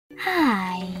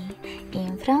Hi!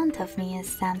 In front of me is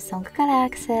Samsung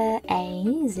Galaxy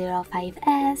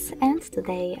A05s, and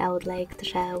today I would like to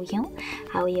show you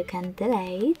how you can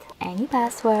delete any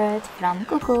password from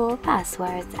Google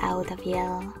Passwords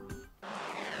Autofill.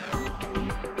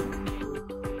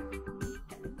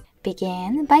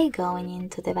 Begin by going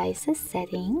into Devices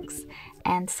Settings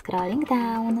and scrolling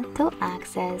down to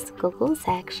access Google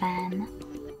section.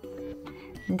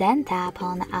 Then tap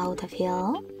on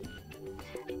Autofill,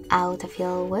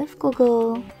 Autofill with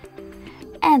Google,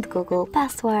 and Google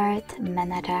Password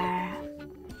Manager.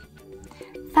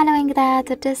 Following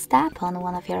that, just tap on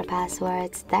one of your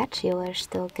passwords that you wish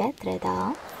to get rid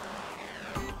of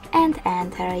and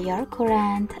enter your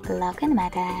current login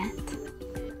method.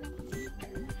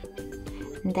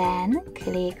 Then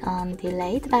click on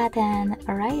Delete button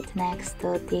right next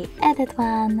to the Edit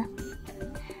one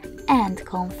and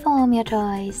confirm your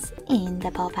choice in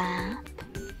the pop-up.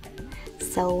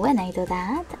 So when I do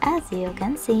that, as you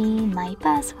can see, my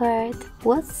password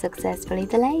was successfully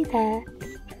deleted.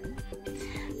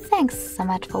 Thanks so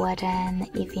much for watching.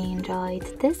 If you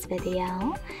enjoyed this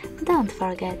video, don't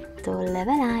forget to leave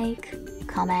a like,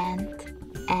 comment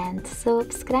and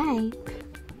subscribe.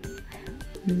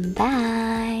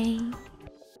 Bye!